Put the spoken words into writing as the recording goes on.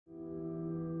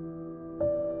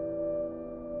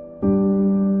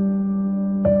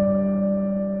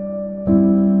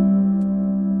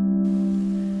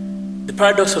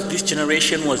paradox of this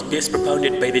generation was best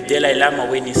propounded by the Dalai Lama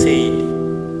when he said,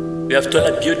 "We have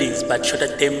taller buildings but shorter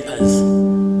tempers.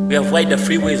 We have wider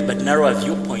freeways but narrower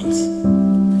viewpoints."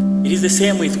 It is the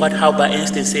same with what Albert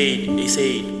Einstein said. He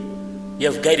said, "You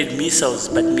have guided missiles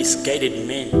but misguided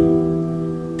men."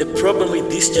 The problem with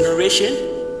this generation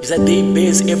is that they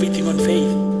base everything on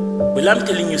faith. Well, I'm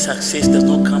telling you, success does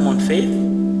not come on faith.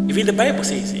 Even the Bible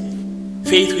says it.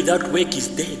 Faith without work is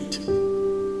dead.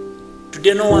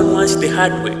 Today, no one wants the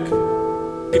hard work.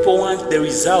 People want the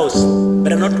results,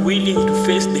 but are not willing to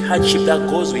face the hardship that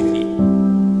goes with it.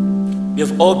 We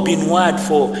have all been wired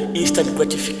for instant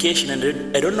gratification,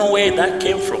 and I don't know where that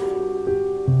came from.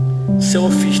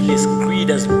 Selfishness,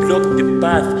 greed has blocked the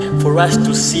path for us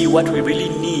to see what we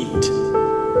really need.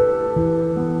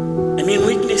 I mean,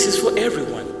 weakness is for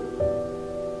everyone.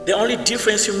 The only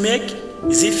difference you make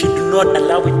is if you do not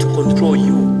allow it to control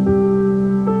you.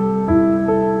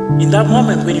 In that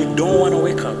moment when you don't want to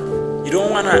wake up, you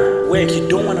don't want to work, you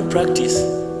don't want to practice,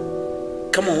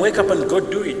 come on, wake up and go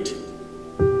do it.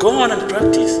 Go on and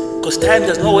practice, because time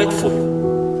does not wait for you.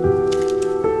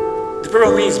 The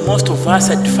problem is most of us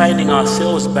are defining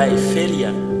ourselves by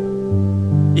failure.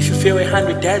 If you fail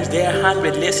 100 times, there are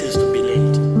 100 lessons to be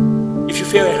learned. If you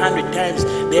fail 100 times,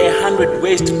 there are 100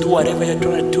 ways to do whatever you're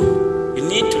trying to do. You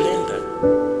need to learn that.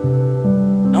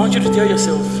 I want you to tell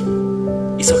yourself,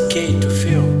 it's okay to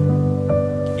fail.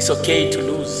 It's okay to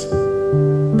lose.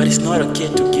 But it's not okay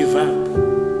to give up.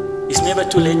 It's never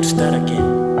too late to start again.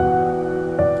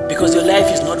 Because your life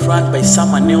is not run by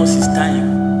someone else's time,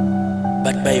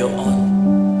 but by your own.